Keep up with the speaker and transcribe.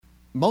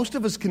most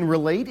of us can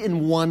relate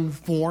in one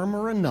form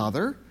or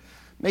another.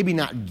 Maybe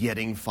not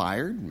getting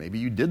fired. Maybe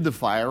you did the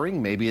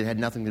firing. Maybe it had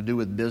nothing to do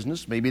with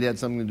business. Maybe it had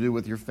something to do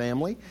with your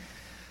family.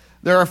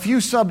 There are a few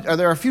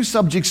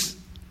subjects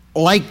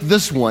like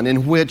this one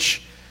in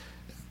which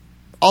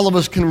all of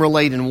us can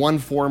relate in one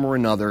form or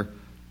another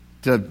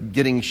to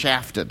getting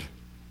shafted,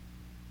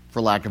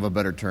 for lack of a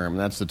better term.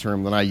 That's the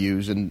term that I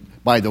use. And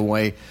by the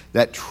way,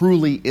 that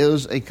truly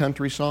is a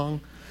country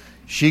song.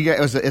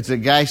 It's a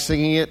guy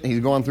singing it. He's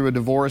going through a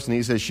divorce, and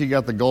he says, she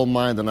got the gold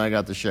mine, then I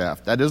got the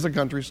shaft. That is a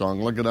country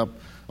song. Look it up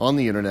on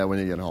the internet when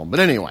you get home. But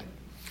anyway,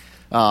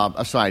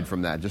 aside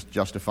from that, just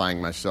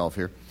justifying myself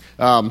here.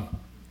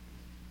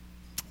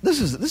 This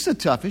is a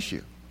tough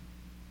issue.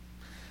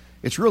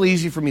 It's really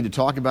easy for me to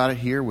talk about it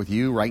here with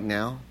you right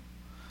now.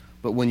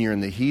 But when you're in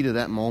the heat of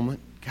that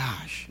moment,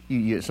 gosh,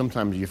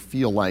 sometimes you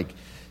feel like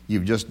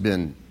you've just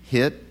been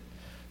hit,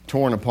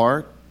 torn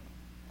apart.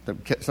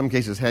 In some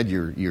cases had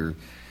your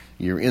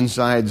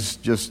insides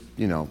just,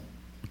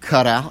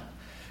 cut out.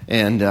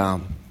 And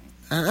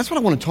that's what I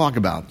want to talk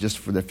about just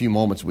for the few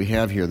moments we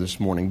have here this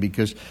morning,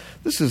 because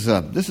this is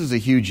a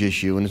huge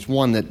issue, and it's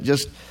one that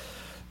just,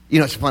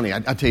 it's funny.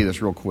 I'll tell you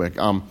this real quick.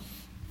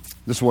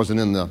 This wasn't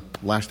in the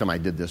last time I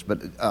did this, but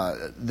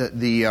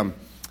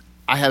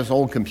I have this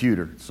old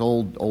computer. It's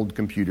an old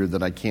computer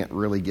that I can't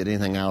really get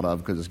anything out of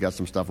because it's got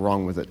some stuff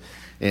wrong with it.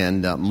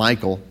 And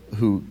Michael,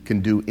 who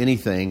can do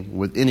anything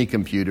with any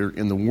computer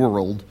in the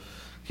world,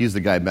 he's the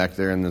guy back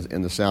there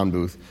in the sound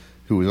booth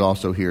who was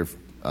also here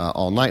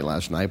all night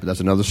last night, but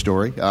that's another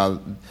story.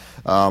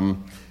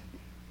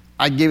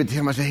 I gave it to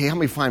him. I said, hey, help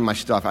me find my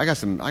stuff. I got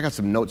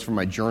some notes from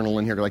my journal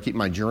in here because I keep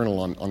my journal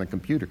on a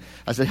computer.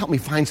 I said, help me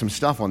find some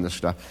stuff on this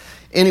stuff.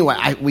 Anyway,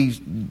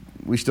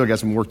 we still got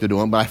some work to do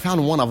on, but I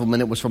found one of them,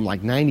 and it was from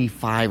like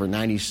 95 or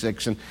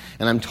 96, and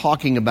I'm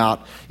talking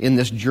about in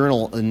this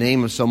journal the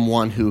name of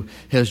someone who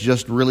has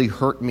just really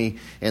hurt me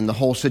and the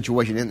whole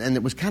situation. And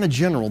it was kind of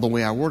general the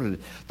way I worded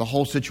it. The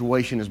whole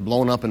situation is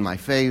blown up in my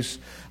face.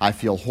 I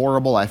feel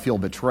horrible. I feel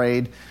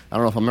betrayed. I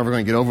don't know if I'm ever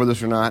going to get over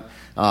this or not.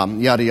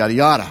 Yada, yada,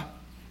 yada.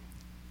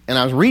 And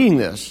I was reading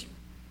this,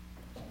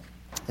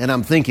 and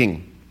I'm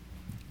thinking,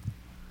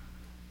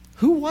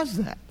 who was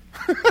that?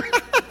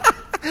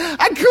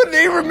 I couldn't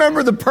even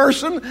remember the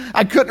person.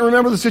 I couldn't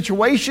remember the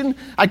situation.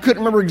 I couldn't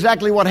remember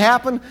exactly what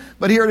happened.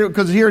 But here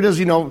it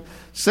is,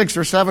 6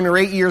 or 7 or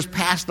 8 years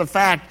past the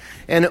fact.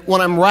 And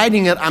when I'm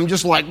writing it, I'm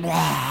just like,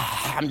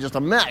 I'm just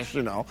a mess,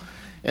 And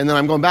then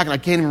I'm going back, and I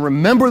can't even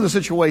remember the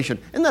situation.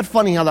 Isn't that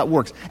funny how that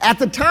works? At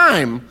the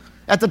time,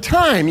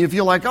 you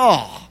feel like,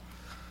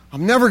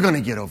 I'm never going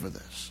to get over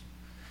this.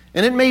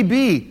 And it may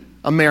be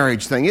a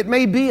marriage thing. It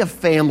may be a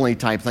family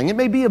type thing. It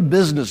may be a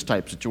business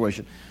type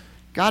situation.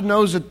 God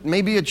knows it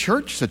may be a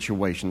church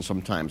situation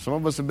sometimes. Some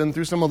of us have been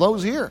through some of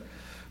those here,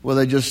 where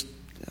they just,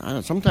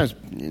 sometimes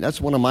that's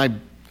one of my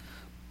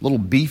little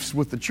beefs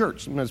with the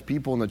church. Sometimes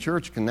people in the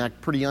church can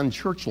act pretty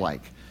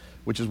unchurch-like,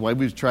 which is why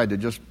we've tried to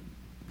just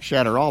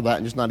shatter all that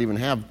and just not even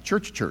have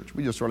church.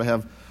 We just sort of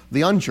have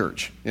the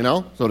unchurch,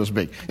 so to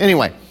speak.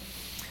 Anyway,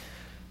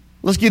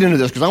 let's get into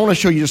this, because I want to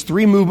show you just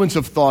 3 movements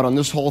of thought on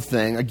this whole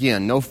thing.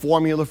 Again, no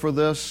formula for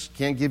this.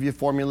 Can't give you a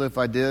formula if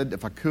I did.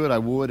 If I could, I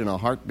would in a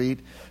heartbeat.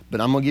 But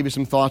I'm going to give you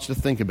some thoughts to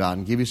think about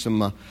and give you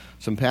some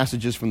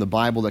passages from the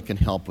Bible that can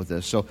help with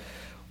this. So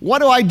what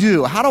do I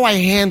do? How do I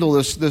handle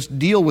this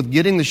deal with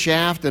getting the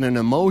shaft in an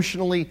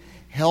emotionally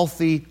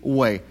healthy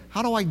way?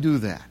 How do I do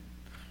that?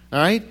 All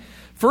right?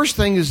 First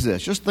thing is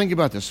this. Just think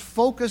about this.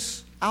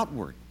 Focus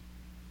outward.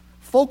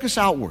 Focus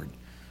outward.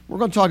 We're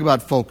going to talk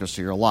about focus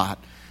here a lot.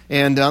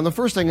 And the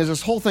first thing is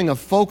this whole thing of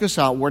focus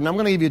outward. And I'm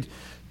going to give you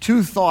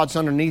 2 thoughts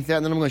underneath that,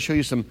 and then I'm going to show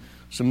you some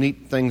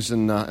neat things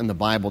in the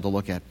Bible to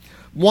look at.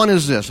 One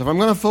is this. If I'm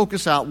going to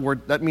focus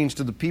outward, that means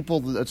to the people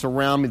that's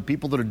around me, the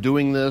people that are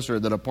doing this or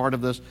that are part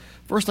of this,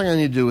 first thing I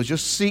need to do is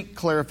just seek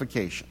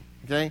clarification.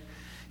 Okay?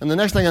 And the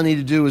next thing I need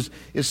to do is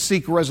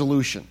seek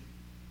resolution.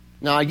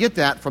 Now, I get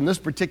that from this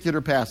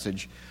particular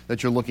passage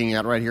that you're looking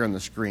at right here on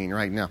the screen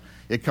right now.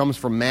 It comes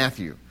from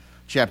Matthew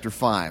chapter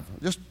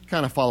 5. Just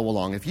kind of follow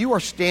along. If you are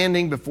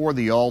standing before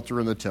the altar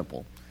in the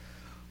temple,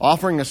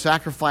 offering a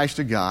sacrifice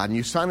to God, and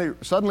you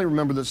suddenly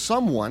remember that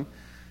someone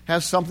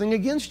has something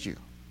against you,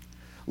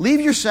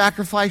 leave your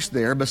sacrifice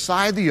there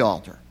beside the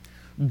altar.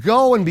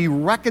 Go and be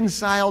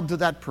reconciled to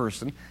that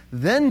person.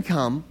 Then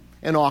come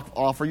and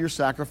offer your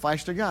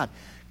sacrifice to God.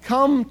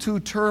 Come to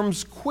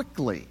terms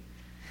quickly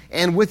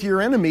and with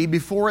your enemy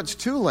before it's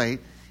too late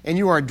and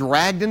you are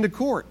dragged into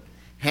court,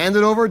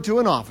 handed over to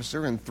an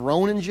officer, and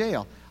thrown in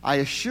jail. I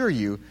assure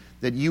you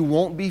that you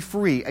won't be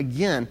free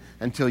again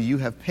until you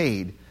have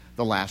paid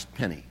the last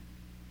penny.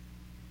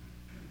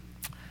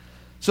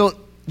 So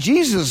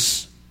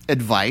Jesus'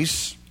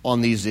 advice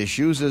on these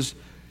issues is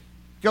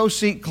go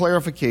seek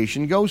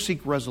clarification, go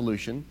seek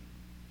resolution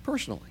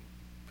personally.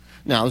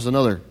 Now, there's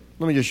another.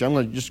 I'm going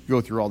to just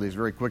go through all these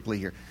very quickly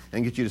here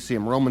and get you to see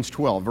them. Romans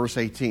 12, verse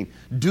 18.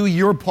 Do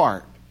your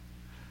part.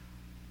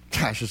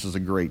 Gosh, this is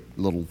a great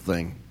little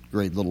thing,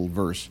 great little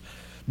verse.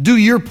 Do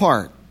your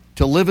part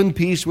to live in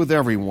peace with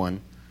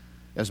everyone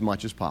as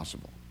much as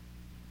possible.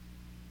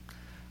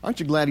 Aren't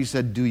you glad he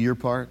said, do your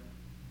part?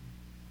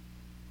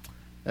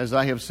 As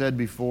I have said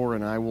before,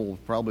 and I will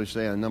probably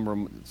say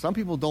some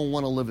people don't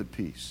want to live at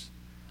peace.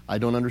 I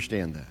don't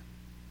understand that.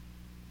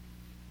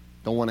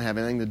 Don't want to have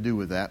anything to do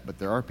with that, but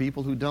there are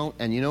people who don't,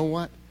 and you know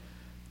what?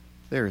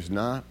 There is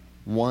not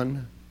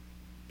one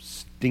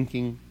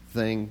stinking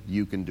thing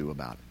you can do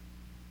about it.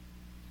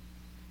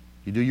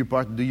 You do your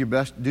part, do your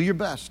best, do your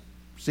best.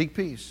 Seek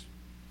peace.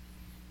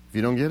 If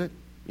you don't get it,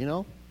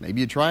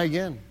 maybe you try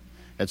again.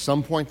 At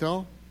some point,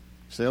 though,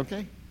 say,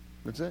 okay,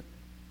 that's it.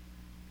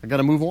 I got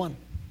to move on.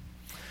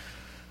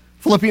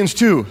 Philippians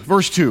 2,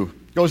 verse 2,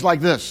 goes like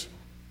this.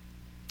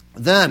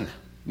 Then,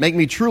 make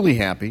me truly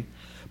happy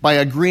by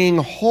agreeing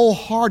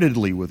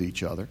wholeheartedly with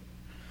each other,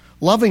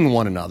 loving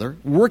one another,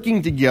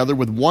 working together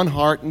with one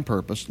heart and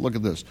purpose. Look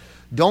at this.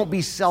 Don't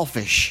be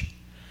selfish.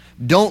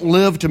 Don't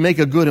live to make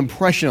a good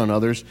impression on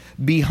others.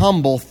 Be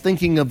humble,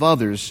 thinking of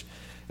others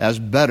as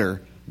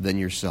better than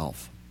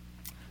yourself.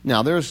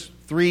 Now, there's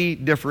 3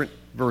 different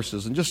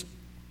verses, and just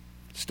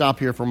stop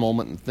here for a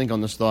moment and think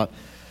on this thought.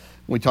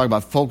 When we talk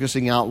about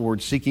focusing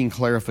outward, seeking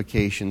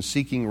clarification,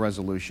 seeking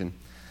resolution,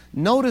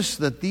 notice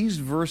that these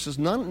verses,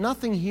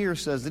 nothing here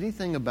says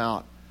anything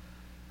about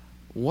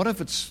what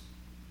if it's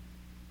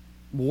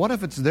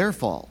their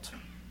fault?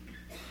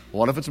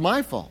 What if it's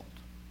my fault?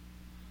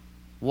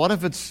 What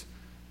if it's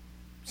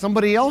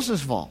somebody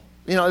else's fault?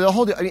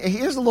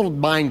 Here's a little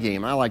mind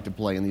game I like to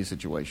play in these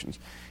situations,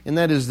 and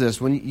that is this.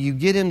 When you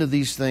get into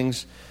these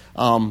things,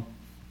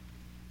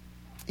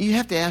 you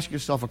have to ask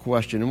yourself a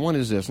question, and one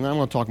is this, and I'm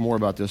going to talk more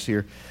about this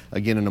here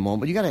again in a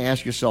moment, but you got to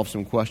ask yourself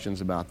some questions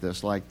about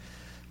this, like,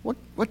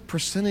 what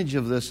percentage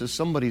of this is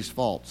somebody's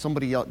fault?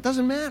 Somebody else?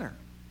 Doesn't matter.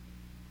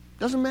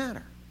 Doesn't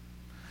matter.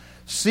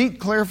 Seek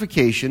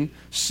clarification,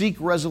 seek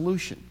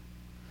resolution.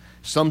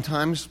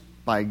 Sometimes,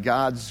 by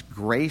God's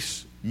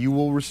grace, you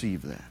will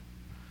receive that.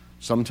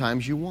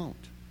 Sometimes you won't.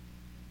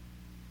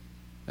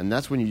 And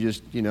that's when you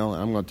just, I'm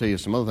going to tell you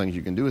some other things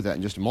you can do with that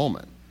in just a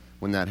moment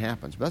when that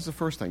happens. But that's the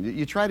first thing.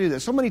 You try to do that.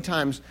 So many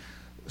times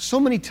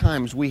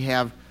we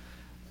have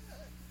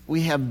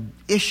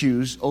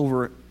issues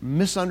over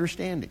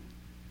misunderstanding.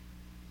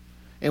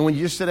 And when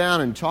you just sit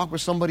down and talk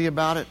with somebody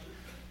about it,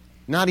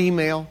 not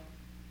email,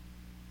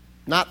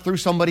 not through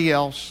somebody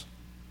else.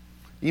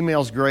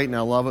 Email's great and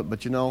I love it,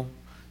 but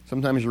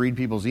sometimes you read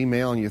people's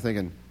email and you're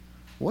thinking,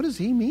 what does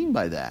he mean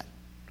by that?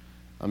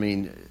 I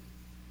mean,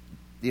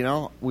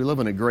 we live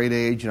in a great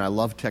age and I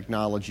love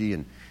technology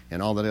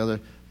and all that other,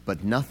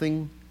 but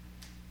nothing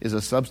is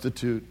a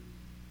substitute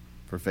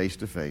for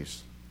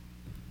face-to-face,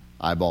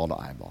 eyeball to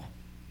eyeball.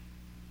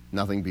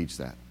 Nothing beats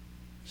that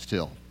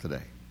still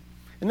today.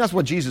 And that's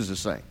what Jesus is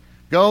saying.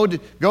 Go to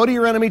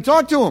your enemy,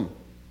 talk to him.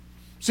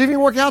 See if you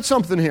can work out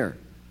something here.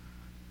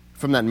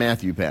 From that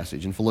Matthew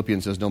passage. And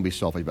Philippians says, don't be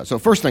selfish about it. So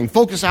first thing,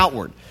 focus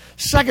outward.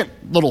 Second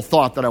little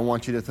thought that I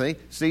want you to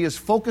see is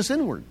focus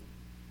inward.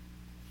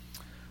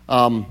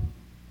 In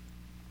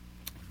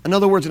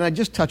other words, and I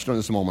just touched on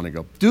this a moment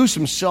ago, do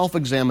some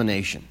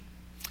self-examination.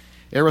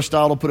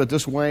 Aristotle put it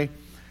this way,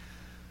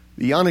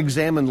 the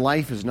unexamined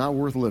life is not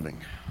worth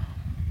living.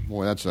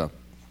 Boy, that's a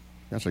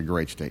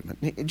great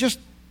statement. Just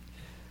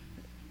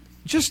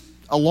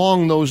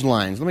along those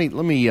lines,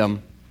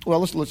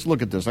 let's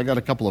look at this. I got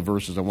a couple of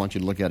verses I want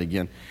you to look at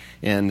again,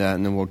 and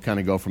then we'll kind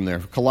of go from there.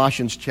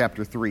 Colossians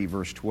chapter 3,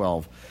 verse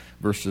 12,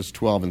 verses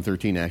 12 and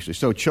 13, actually.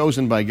 So,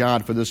 chosen by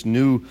God for this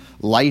new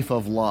life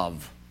of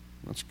love.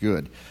 That's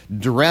good.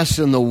 Dress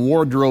in the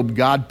wardrobe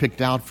God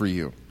picked out for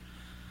you.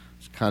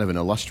 It's kind of an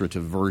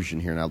illustrative version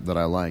here now that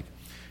I like.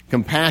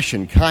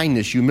 Compassion,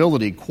 kindness,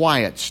 humility,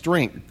 quiet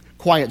strength,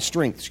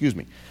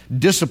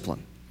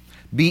 discipline.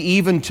 Be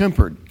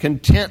even-tempered,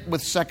 content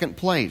with second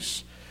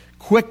place,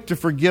 quick to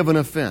forgive an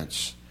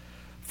offense.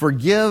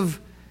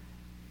 Forgive,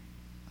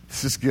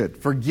 this is good,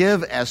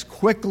 forgive as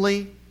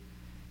quickly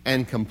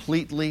and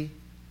completely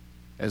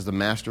as the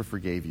Master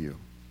forgave you.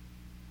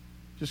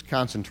 Just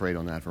concentrate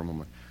on that for a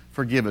moment.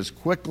 Forgive as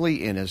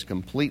quickly and as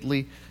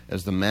completely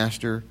as the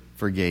Master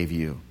forgave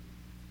you.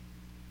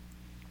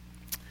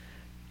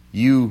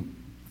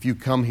 If you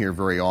come here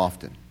very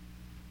often,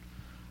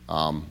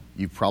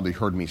 you've probably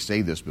heard me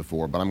say this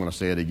before, but I'm going to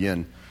say it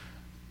again.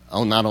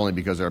 Not only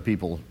because there are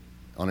people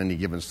on any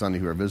given Sunday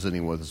who are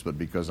visiting with us, but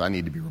because I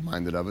need to be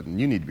reminded of it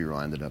and you need to be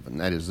reminded of it,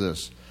 and that is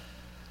this.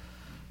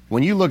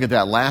 When you look at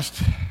that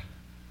last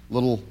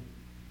little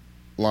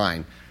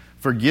line,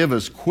 forgive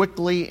as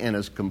quickly and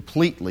as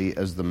completely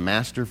as the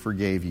Master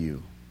forgave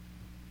you.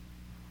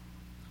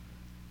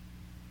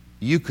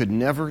 You could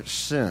never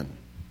sin.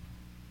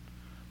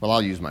 Well,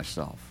 I'll use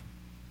myself.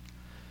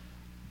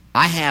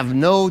 I have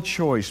no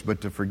choice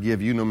but to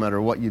forgive you no matter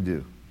what you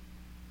do.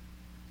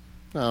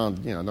 No,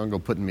 don't go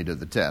putting me to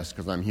the test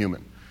because I'm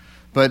human.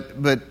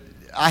 But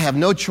I have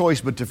no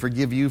choice but to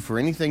forgive you for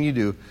anything you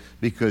do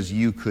because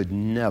you could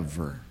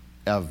never,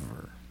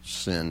 ever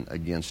sin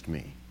against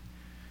me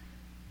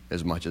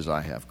as much as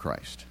I have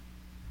Christ.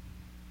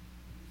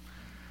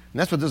 And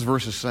that's what this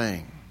verse is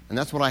saying. And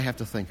that's what I have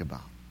to think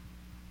about.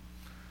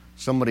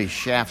 Somebody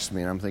shafts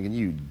me and I'm thinking,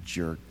 you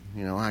jerk,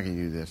 how can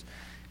you do this?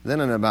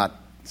 Then in about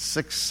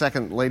 6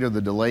 seconds later,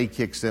 the delay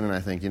kicks in, and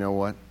I think, you know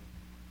what?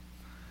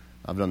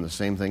 I've done the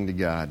same thing to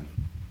God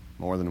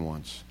more than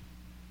once.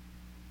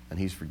 And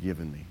He's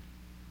forgiven me.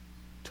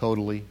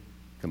 Totally,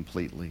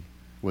 completely,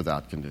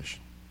 without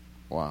condition.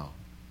 Wow.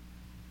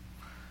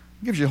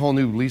 It gives you a whole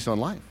new lease on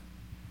life.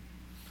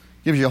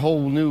 It gives you a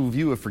whole new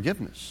view of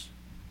forgiveness.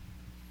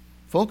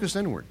 Focus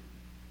inward.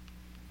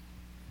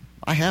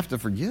 I have to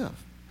forgive,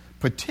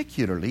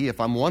 particularly if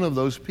I'm one of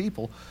those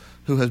people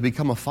who has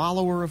become a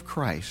follower of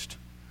Christ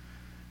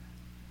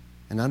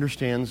and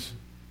understands,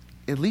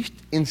 at least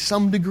in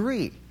some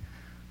degree,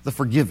 the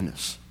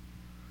forgiveness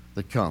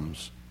that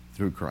comes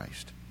through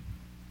Christ.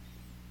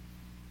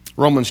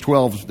 Romans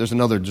 12, there's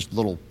another just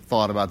little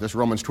thought about this.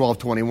 Romans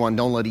 12:21,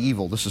 don't let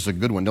evil, this is a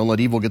good one, don't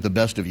let evil get the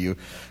best of you,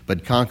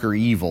 but conquer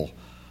evil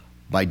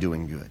by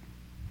doing good.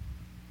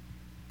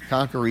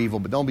 Conquer evil,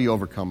 but don't be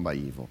overcome by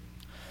evil.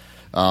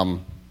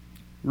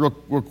 Real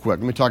quick,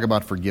 let me talk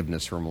about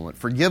forgiveness for a moment.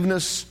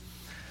 Forgiveness,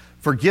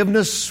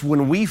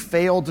 when we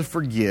fail to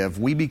forgive,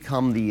 we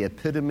become the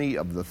epitome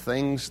of the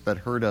things that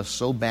hurt us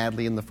so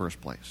badly in the first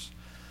place.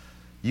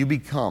 You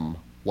become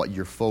what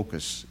your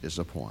focus is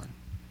upon.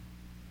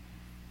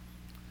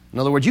 In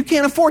other words, you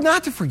can't afford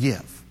not to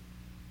forgive.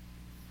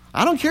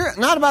 I don't care,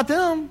 not about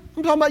them.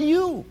 I'm talking about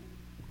you.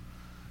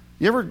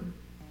 You ever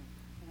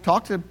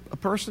talked to a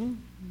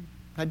person,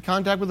 had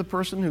contact with a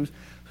person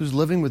who's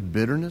living with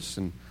bitterness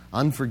and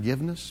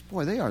unforgiveness?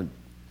 Boy, they're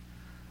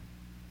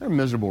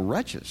miserable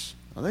wretches.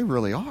 Well, they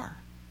really are.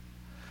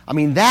 I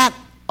mean, that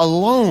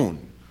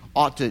alone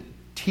ought to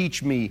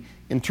teach me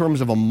in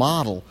terms of a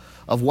model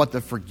of what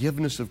the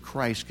forgiveness of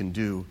Christ can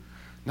do,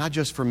 not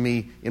just for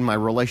me in my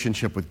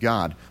relationship with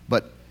God,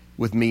 but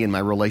with me in my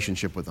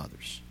relationship with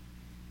others.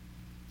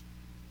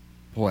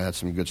 Boy, that's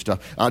some good stuff.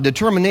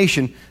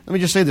 Determination, let me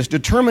just say this,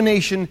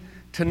 determination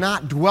to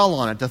not dwell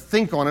on it, to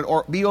think on it,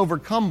 or be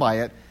overcome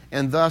by it,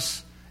 and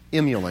thus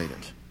emulate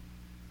it.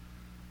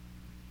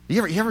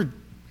 You ever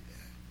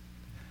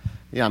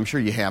yeah, I'm sure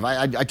you have.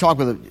 I talked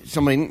with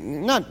somebody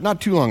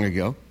not too long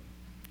ago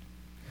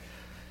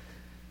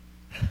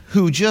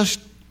who just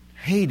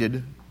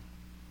hated,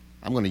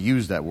 I'm going to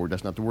use that word,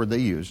 that's not the word they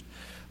used,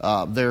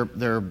 their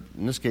in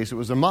this case it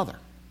was their mother.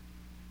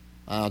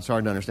 It's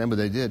hard to understand, but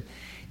they did.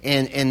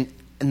 And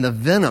the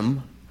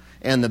venom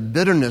and the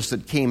bitterness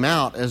that came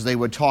out as they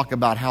would talk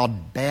about how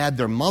bad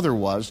their mother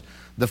was,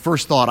 the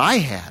first thought I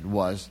had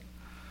was,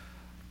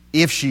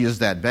 if she is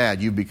that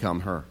bad, you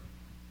become her.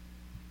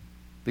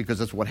 Because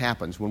that's what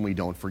happens when we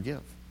don't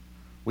forgive.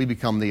 We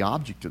become the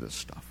object of this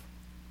stuff.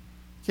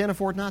 Can't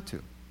afford not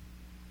to.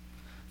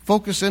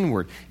 Focus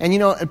inward. And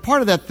and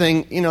part of that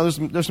thing,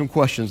 there's some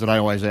questions that I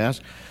always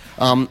ask.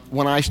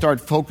 When I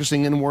start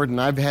focusing inward, and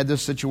I've had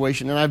this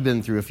situation, and I've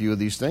been through a few of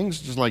these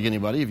things, just like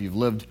anybody. If you've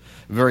lived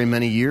very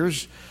many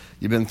years,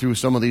 you've been through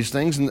some of these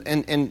things.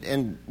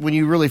 And when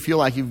you really feel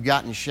like you've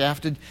gotten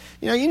shafted,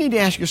 you need to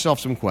ask yourself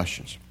some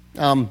questions.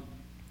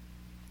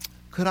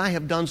 Could I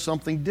have done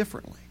something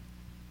differently?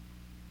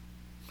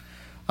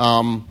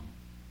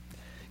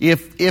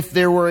 If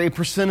there were a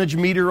percentage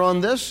meter on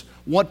this,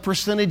 what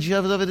percentage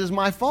of it is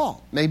my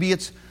fault? Maybe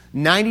it's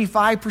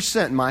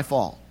 95% my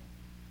fault.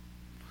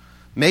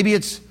 Maybe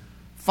it's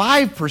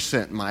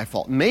 5% my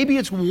fault. Maybe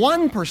it's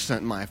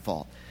 1% my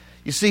fault.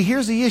 You see,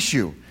 here's the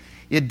issue.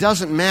 It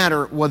doesn't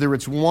matter whether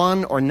it's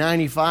 1 or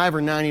 95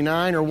 or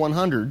 99 or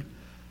 100.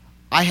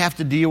 I have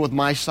to deal with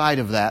my side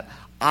of that.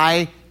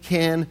 I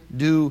can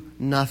do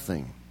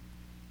nothing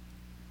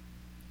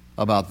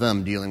about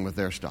them dealing with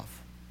their stuff.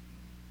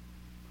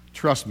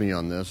 Trust me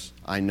on this.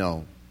 I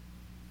know.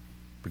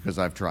 Because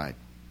I've tried.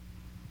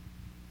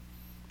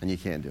 And you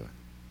can't do it.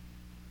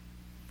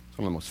 It's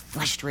one of the most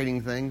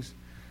frustrating things.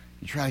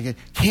 You try to get,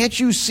 can't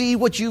you see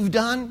what you've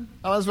done?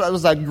 Oh, that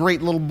was that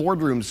great little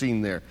boardroom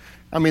scene there.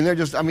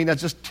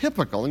 That's just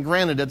typical. And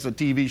granted, it's a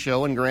TV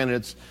show, and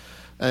granted,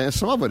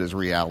 some of it is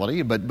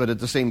reality, but at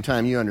the same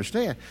time, you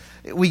understand.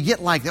 We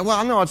get like that.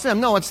 Well, no, it's them.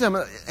 No, it's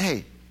them.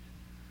 Hey,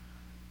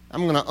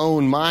 I'm going to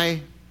own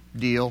my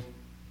deal,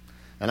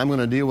 and I'm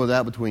going to deal with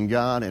that between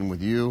God and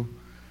with you.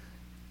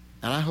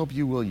 And I hope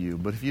you will you.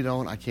 But if you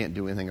don't, I can't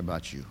do anything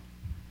about you.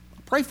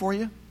 I'll pray for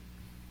you.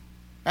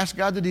 Ask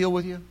God to deal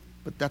with you.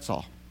 But that's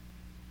all.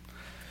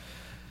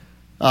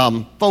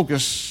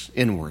 Focus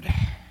inward.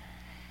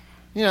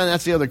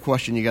 That's the other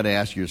question you got to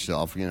ask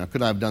yourself.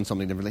 Could I have done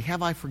something differently?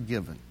 Have I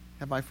forgiven?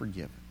 Have I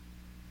forgiven?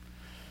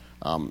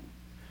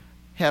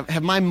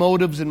 Have my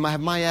motives and have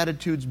my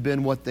attitudes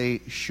been what they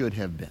should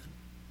have been?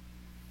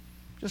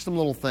 Just some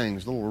little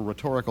things, little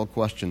rhetorical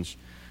questions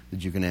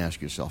that you can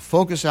ask yourself.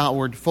 Focus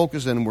outward,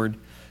 focus inward.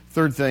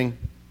 Third thing,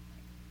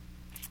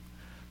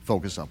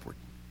 focus upward.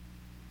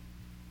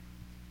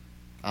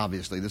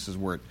 Obviously, this is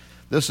where,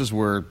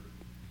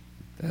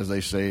 as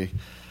they say,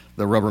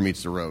 the rubber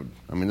meets the road.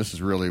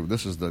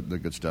 This is the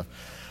good stuff.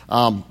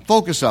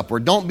 Focus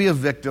upward. Don't be a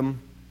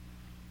victim,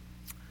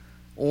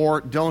 or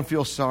don't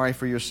feel sorry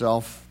for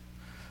yourself.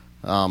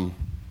 The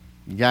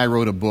guy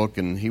wrote a book,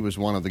 and he was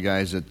one of the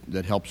guys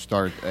that helped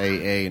start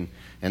AA.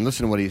 And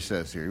listen to what he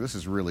says here. This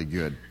is really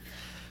good.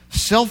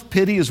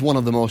 Self-pity is one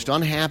of the most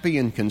unhappy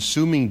and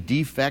consuming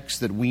defects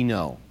that we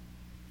know.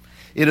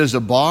 It is a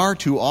bar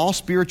to all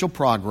spiritual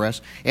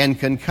progress and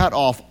can cut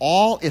off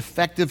all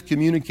effective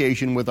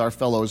communication with our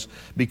fellows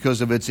because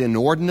of its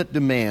inordinate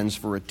demands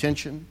for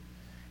attention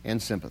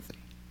and sympathy.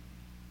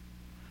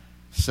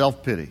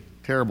 Self-pity,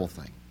 terrible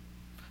thing.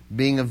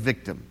 Being a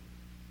victim,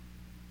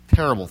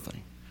 terrible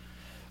thing.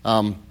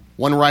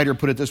 One writer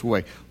put it this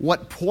way: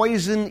 what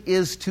poison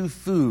is to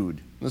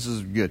food. This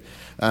is good.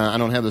 I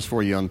don't have this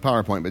for you on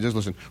PowerPoint, but just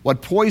listen.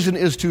 What poison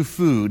is to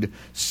food,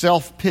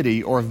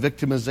 self-pity or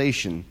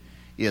victimization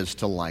is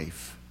to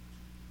life.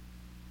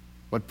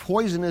 What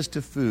poison is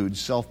to food,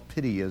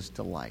 self-pity is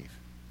to life.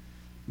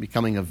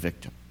 Becoming a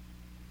victim.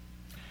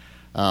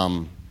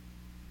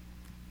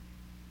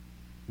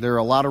 There are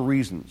a lot of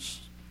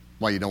reasons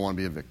why you don't want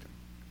to be a victim.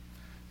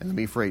 And let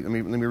me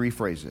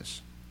rephrase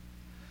this.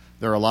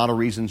 There are a lot of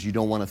reasons you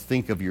don't want to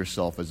think of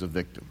yourself as a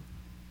victim.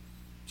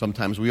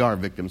 Sometimes we are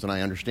victims, and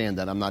I understand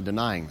that. I'm not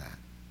denying that.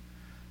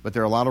 But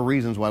there are a lot of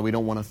reasons why we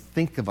don't want to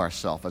think of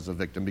ourselves as a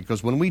victim,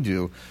 because when we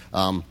do,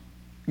 a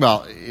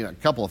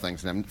couple of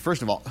things.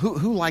 First of all,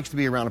 who likes to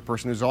be around a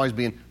person who's always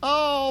being,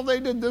 oh, they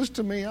did this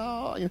to me.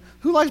 Oh,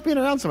 who likes being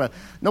around somebody?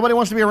 Nobody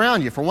wants to be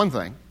around you, for one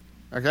thing.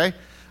 Okay?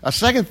 A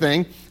second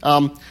thing,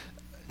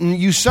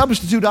 you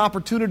substitute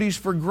opportunities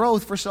for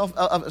growth for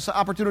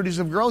opportunities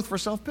of growth for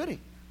self-pity.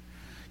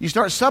 You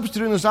start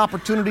substituting those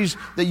opportunities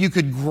that you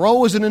could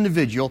grow as an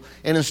individual,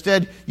 and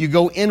instead you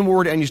go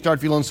inward and you start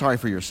feeling sorry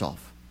for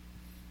yourself.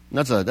 And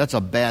that's a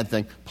bad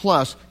thing.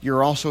 Plus,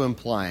 you're also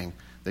implying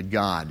that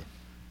God,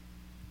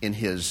 in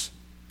His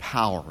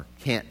power,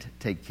 can't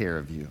take care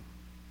of you.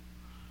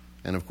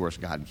 And of course,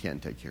 God can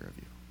take care of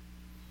you.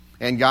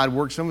 And God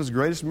works some of His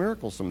greatest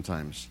miracles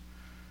sometimes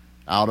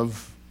out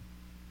of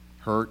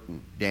hurt and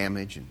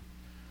damage and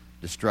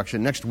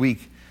destruction. Next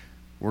week,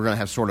 we're going to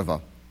have sort of a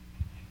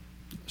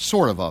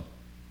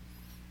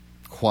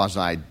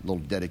quasi little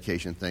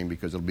dedication thing,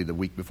 because it'll be the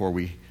week before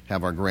we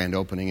have our grand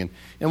opening.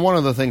 And one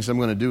of the things I'm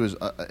going to do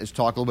is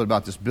talk a little bit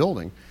about this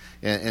building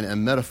in a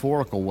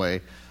metaphorical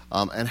way,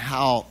 and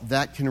how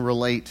that can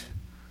relate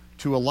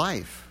to a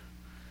life.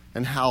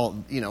 And how,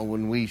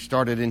 when we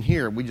started in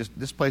here,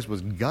 this place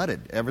was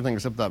gutted. Everything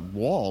except that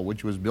wall,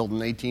 which was built in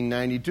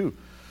 1892.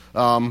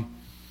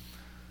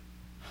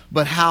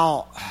 But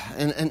how,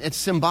 and it's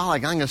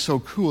symbolic. I think it's so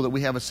cool that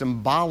we have a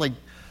symbolic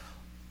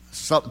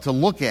to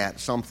look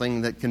at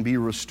something that can be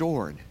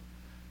restored,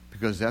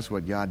 because that's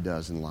what God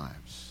does in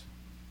lives.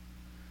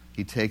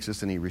 He takes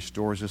us and He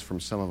restores us from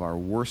some of our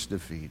worst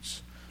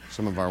defeats,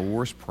 some of our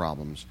worst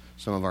problems,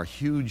 some of our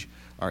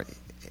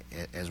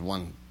as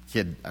one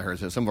kid I heard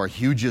said, some of our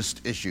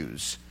hugest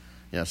issues,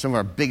 some of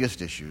our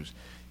biggest issues.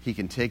 He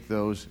can take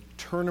those,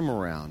 turn them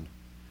around,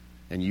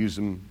 and use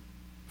them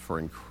for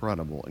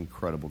incredible,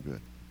 incredible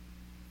good.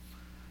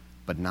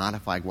 But not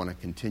if I want to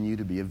continue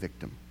to be a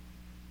victim.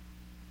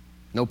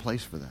 No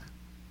place for that.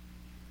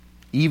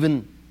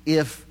 Even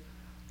if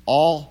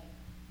all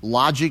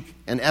logic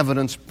and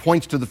evidence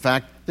points to the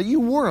fact that you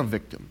were a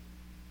victim,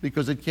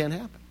 because it can't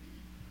happen.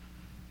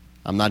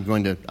 I'm not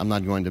going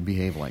to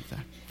behave like that.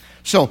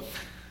 So,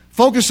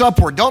 focus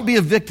upward. Don't be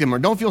a victim, or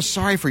don't feel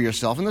sorry for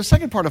yourself. And the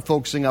second part of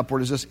focusing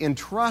upward is this: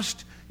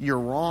 entrust your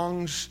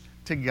wrongs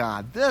to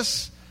God.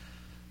 This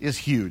is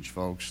huge,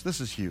 folks.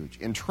 This is huge.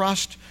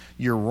 Entrust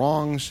your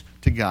wrongs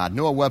to God.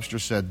 Noah Webster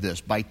said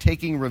this: by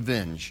taking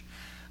revenge,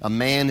 a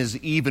man is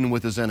even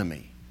with his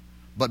enemy,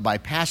 but by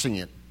passing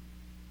it,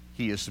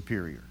 he is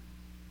superior.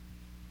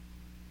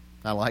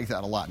 I like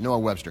that a lot. Noah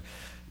Webster.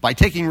 By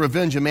taking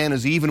revenge, a man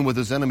is even with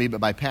his enemy, but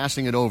by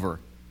passing it over,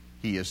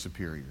 he is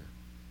superior.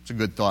 It's a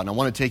good thought. And I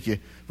want to take you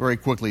very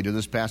quickly to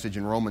this passage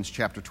in Romans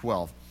chapter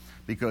 12,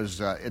 because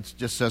it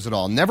just says it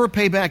all. Never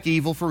pay back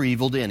evil for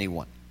evil to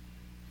anyone.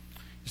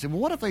 You say, well,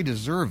 what if they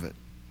deserve it?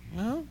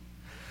 Well,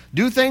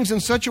 do things in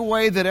such a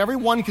way that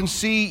everyone can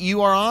see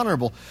you are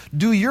honorable.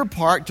 Do your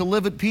part to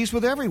live at peace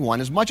with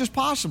everyone as much as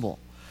possible.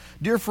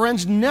 Dear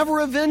friends,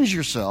 never avenge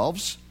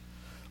yourselves.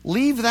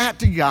 Leave that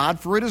to God,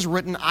 for it is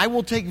written, I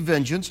will take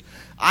vengeance.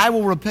 I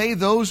will repay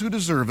those who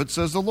deserve it,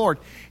 says the Lord.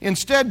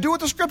 Instead, do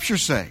what the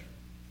Scriptures say.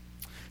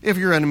 If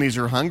your enemies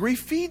are hungry,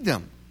 feed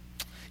them.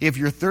 If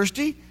you're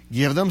thirsty,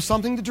 give them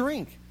something to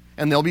drink,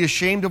 and they'll be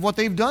ashamed of what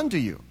they've done to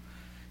you.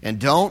 And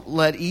don't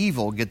let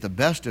evil get the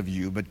best of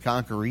you, but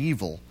conquer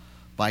evil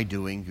by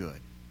doing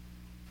good.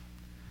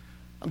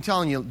 I'm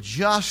telling you,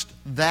 just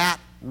that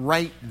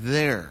right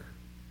there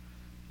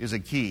is a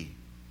key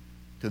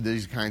to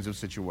these kinds of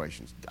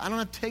situations. I don't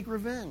have to take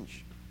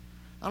revenge.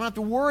 I don't have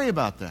to worry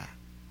about that.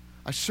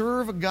 I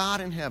serve a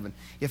God in heaven.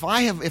 If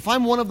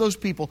I'm one of those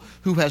people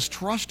who has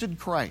trusted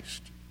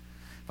Christ,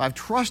 if I've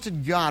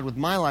trusted God with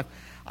my life,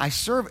 I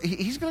serve.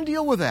 He's going to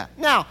deal with that.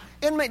 Now,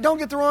 don't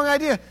get the wrong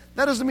idea.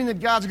 That doesn't mean that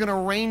God's going to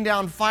rain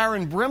down fire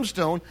and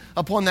brimstone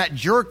upon that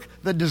jerk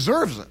that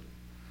deserves it.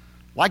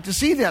 Like to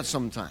see that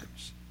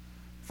sometimes,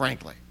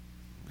 frankly.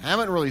 I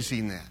haven't really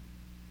seen that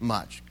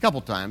much. A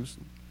couple times.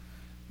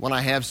 When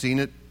I have seen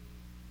it,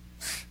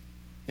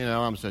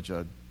 I'm such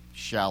a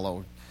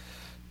shallow.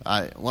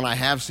 When I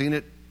have seen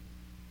it,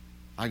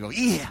 I go,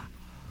 yeah.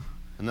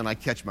 And then I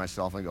catch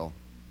myself and go,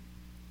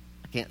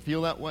 I can't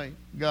feel that way.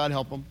 God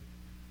help them,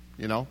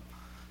 you know.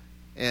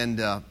 And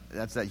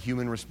that's that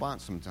human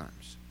response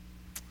sometimes.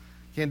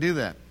 Can't do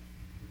that.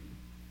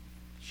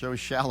 Shows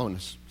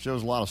shallowness.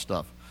 Shows a lot of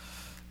stuff,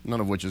 none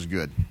of which is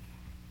good.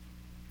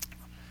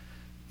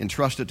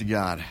 Entrust it to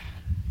God.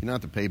 You don't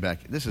have to pay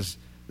back. This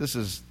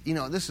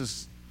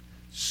is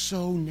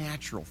so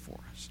natural for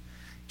us.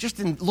 Just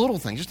in little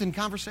things, just in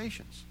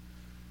conversations.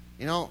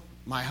 You know,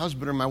 my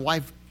husband or my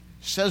wife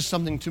says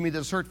something to me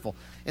that's hurtful,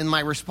 and my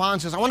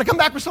response is, I want to come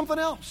back with something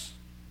else.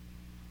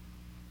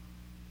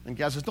 And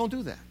God says, don't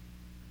do that.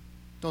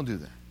 Don't do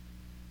that.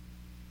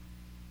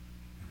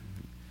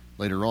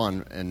 Later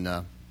on, and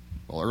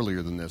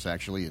earlier than this,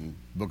 actually, in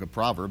the book of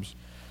Proverbs,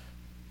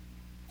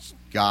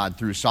 God,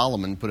 through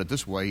Solomon, put it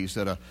this way. He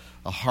said, a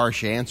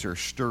harsh answer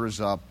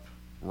stirs up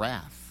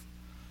wrath,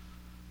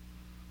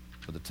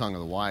 but the tongue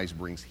of the wise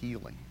brings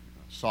healing.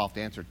 A soft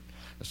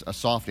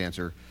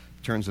answer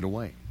turns it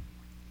away.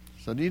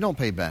 So you don't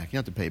pay back. You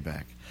have to pay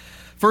back.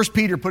 1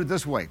 Peter put it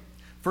this way.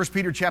 1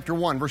 Peter chapter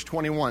 1, verse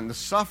 21. This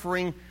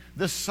suffering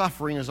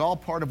is all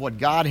part of what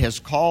God has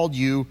called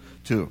you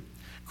to.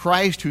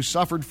 Christ, who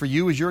suffered for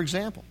you, is your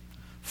example.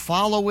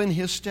 Follow in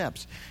his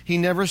steps. He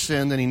never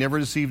sinned and he never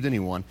deceived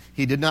anyone.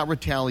 He did not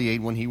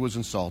retaliate when he was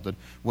insulted.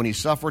 When he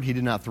suffered, he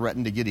did not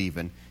threaten to get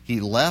even. He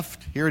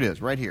left, here it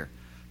is, right here.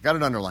 Got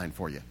it underlined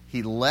for you.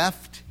 He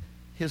left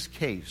his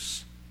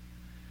case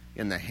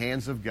in the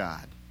hands of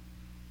God,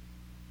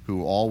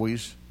 who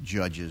always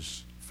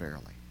judges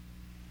fairly.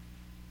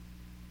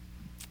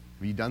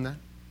 Have you done that?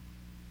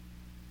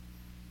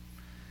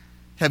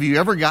 Have you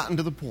ever gotten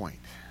to the point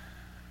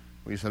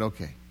where you said,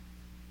 okay,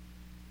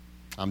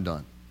 I'm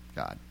done,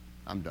 God,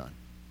 I'm done.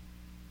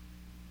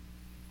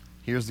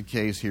 Here's the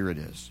case, here it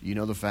is. You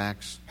know the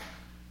facts.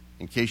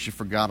 In case you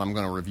forgot, I'm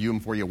going to review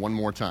them for you one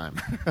more time.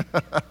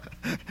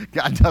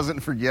 God doesn't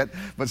forget,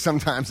 but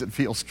sometimes it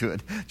feels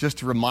good. Just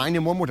to remind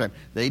him one more time.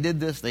 They did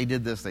this, they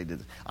did this, they did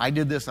this. I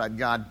did this,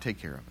 God, take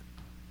care of it.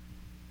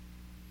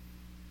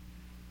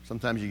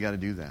 Sometimes you got to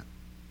do that.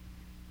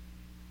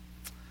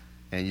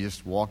 And you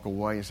just walk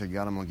away and say,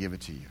 God, I'm going to give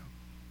it to you.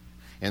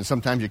 And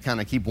sometimes you kind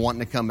of keep wanting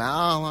to come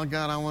out. Oh,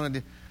 God, I want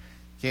to do.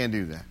 Can't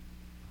do that.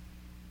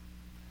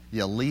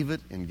 You leave it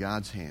in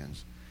God's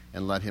hands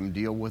and let him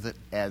deal with it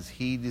as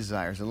he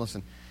desires. And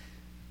listen,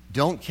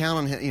 don't count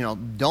on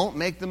him. Don't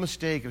make the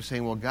mistake of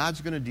saying, well,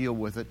 God's going to deal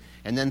with it,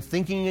 and then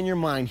thinking in your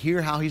mind,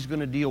 here how he's going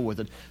to deal with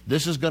it.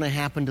 This is going to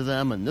happen to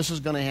them, and this is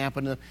going to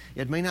happen to them.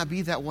 It may not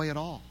be that way at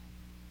all.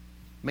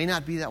 May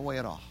not be that way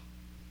at all.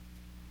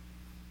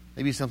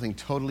 Maybe something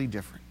totally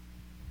different.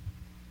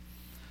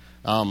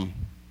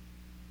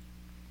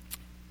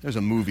 There's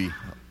a movie,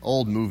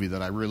 old movie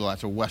that I really like.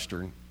 It's a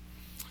Western.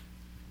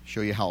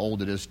 Show you how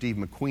old it is. Steve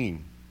McQueen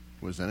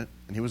was in it,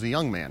 and he was a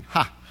young man.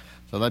 Ha!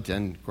 So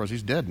and of course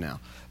he's dead now.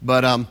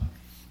 But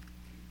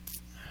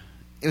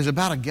it was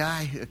about a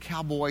guy, a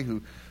cowboy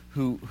who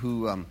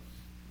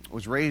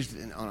was raised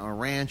on a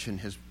ranch, and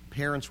his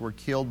parents were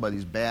killed by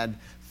these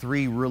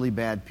three really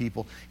bad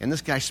people. And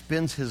this guy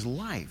spends his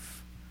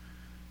life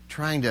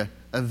trying to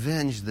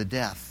avenge the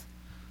death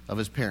of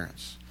his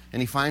parents.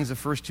 And he finds the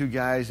first two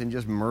guys and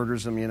just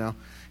murders them,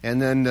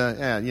 And then,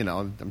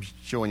 I'm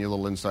showing you a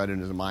little insight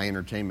into my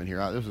entertainment here.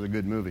 This was a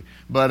good movie.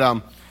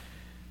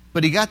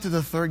 But he got to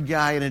the third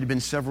guy, and it had been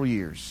several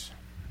years.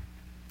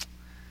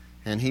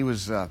 And he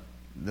was, the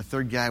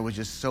third guy was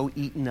just so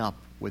eaten up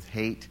with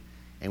hate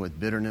and with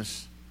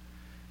bitterness.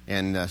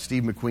 And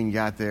Steve McQueen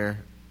got there.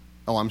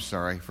 Oh, I'm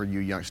sorry for you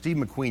young. Steve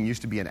McQueen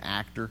used to be an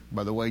actor,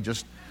 by the way,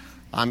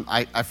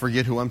 I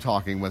forget who I'm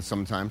talking with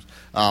sometimes.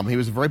 He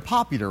was a very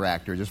popular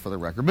actor, just for the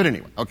record. But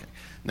anyway, okay.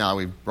 Now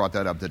we've brought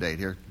that up to date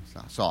here.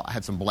 So I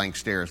had some blank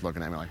stares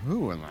looking at me like,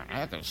 who in the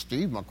heck is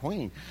Steve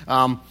McQueen?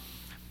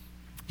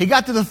 He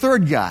got to the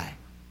third guy.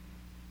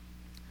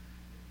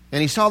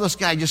 And he saw this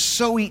guy just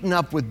so eaten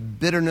up with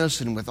bitterness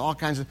and with all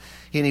kinds of...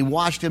 And he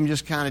watched him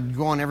just kind of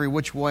going every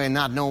which way and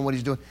not knowing what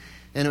he's doing.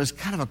 And it was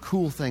kind of a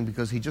cool thing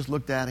because he just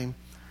looked at him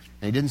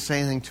and he didn't say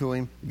anything to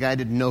him. The guy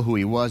didn't know who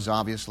he was,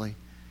 obviously.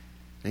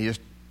 And he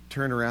just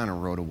turned around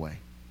and rode away.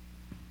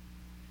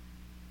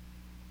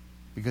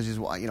 Because he's,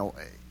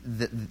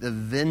 the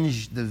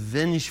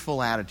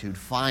vengeful attitude,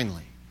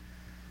 finally,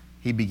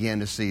 he began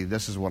to see,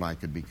 this is what I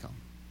could become.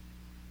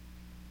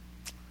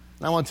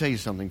 And I want to tell you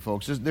something,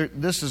 folks.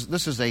 This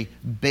is a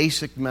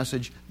basic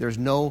message. There's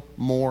no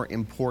more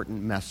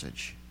important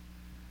message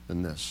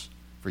than this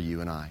for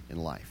you and I in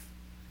life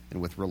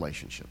and with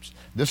relationships.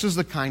 This is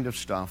the kind of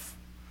stuff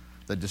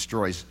that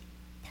destroys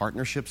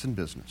partnerships in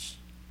business.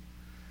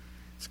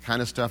 It's the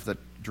kind of stuff that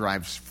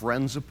drives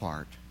friends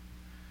apart.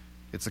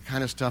 It's the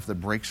kind of stuff that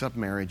breaks up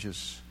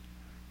marriages,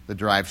 that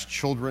drives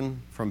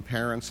children from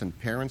parents and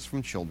parents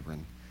from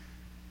children.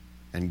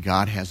 And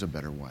God has a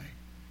better way.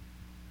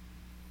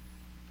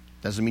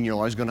 Doesn't mean you're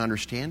always going to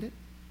understand it,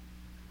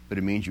 but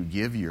it means you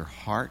give your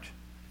heart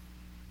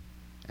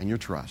and your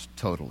trust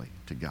totally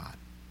to God.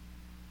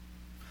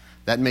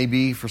 That may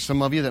be, for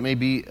some of you, that may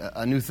be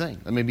a new thing.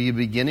 That may be a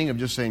beginning of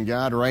just saying,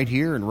 God, right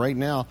here and right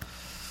now,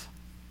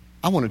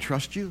 I want to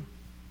trust you.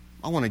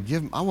 I want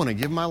to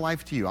give my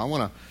life to you. I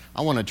want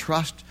to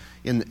trust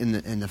in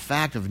the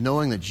fact of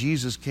knowing that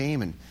Jesus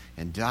came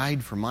and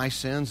died for my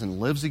sins and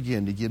lives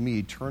again to give me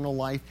eternal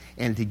life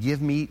and to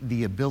give me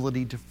the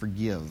ability to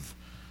forgive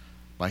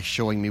by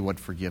showing me what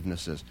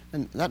forgiveness is.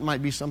 And that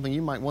might be something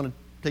you might want to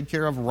take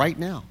care of right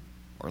now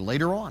or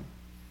later on.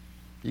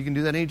 You can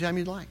do that anytime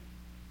you'd like.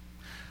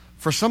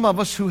 For some of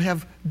us who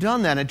have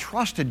done that and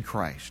trusted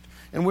Christ,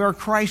 and we are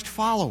Christ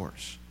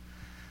followers,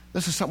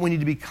 this is something we need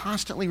to be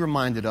constantly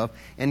reminded of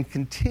and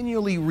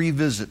continually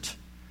revisit.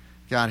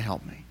 God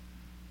help me.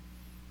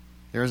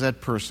 There's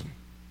that person.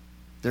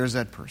 There's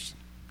that person.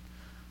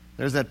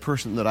 There's that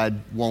person that I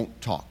won't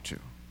talk to.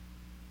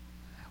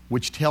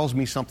 Which tells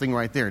me something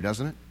right there,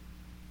 doesn't it?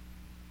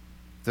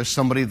 There's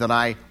somebody that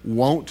I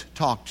won't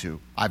talk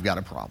to, I've got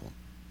a problem.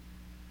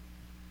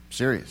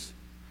 Serious.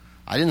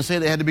 I didn't say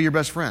they had to be your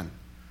best friend.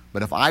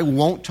 But if I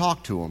won't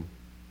talk to them,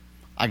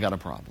 I got a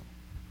problem.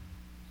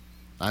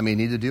 I may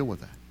need to deal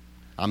with that.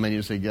 I may need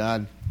to say,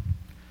 God,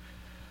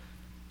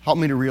 help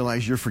me to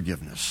realize your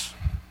forgiveness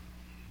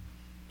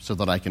so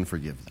that I can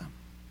forgive them.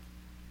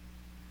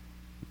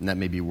 And that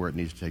may be where it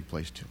needs to take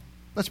place too.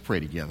 Let's pray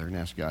together and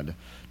ask God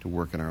to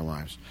work in our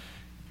lives.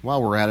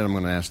 While we're at it, I'm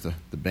going to ask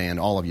the band,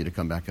 all of you, to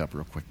come back up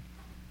real quick.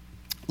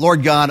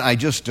 Lord God, I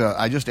just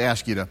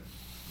ask you to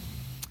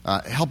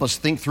help us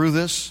think through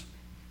this.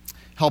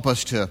 Help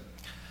us to...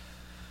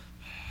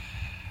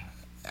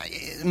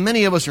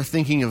 Many of us are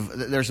thinking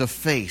of, there's a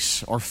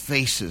face or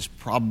faces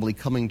probably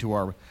coming to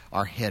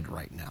our head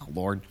right now,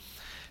 Lord.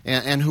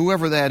 And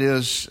whoever that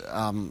is,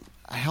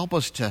 help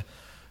us to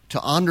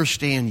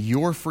understand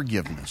your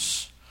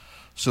forgiveness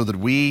so that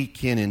we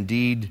can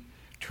indeed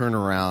turn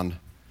around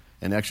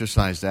and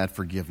exercise that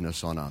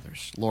forgiveness on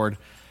others. Lord,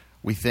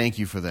 we thank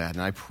you for that,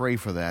 and I pray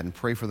for that, and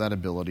pray for that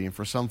ability. And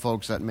for some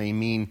folks, that may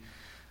mean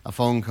a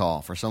phone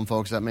call. For some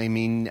folks, that may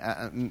mean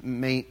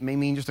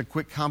just a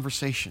quick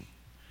conversation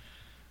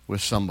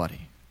with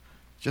somebody,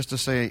 just to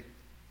say,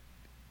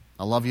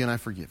 I love you and I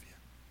forgive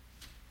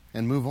you,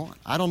 and move on.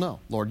 I don't know,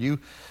 Lord. You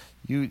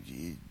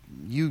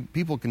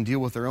people can deal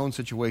with their own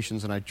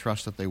situations, and I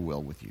trust that they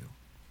will with you.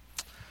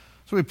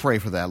 So we pray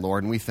for that,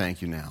 Lord, and we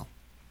thank you now.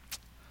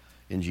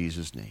 In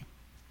Jesus' name,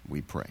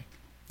 we pray.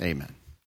 Amen.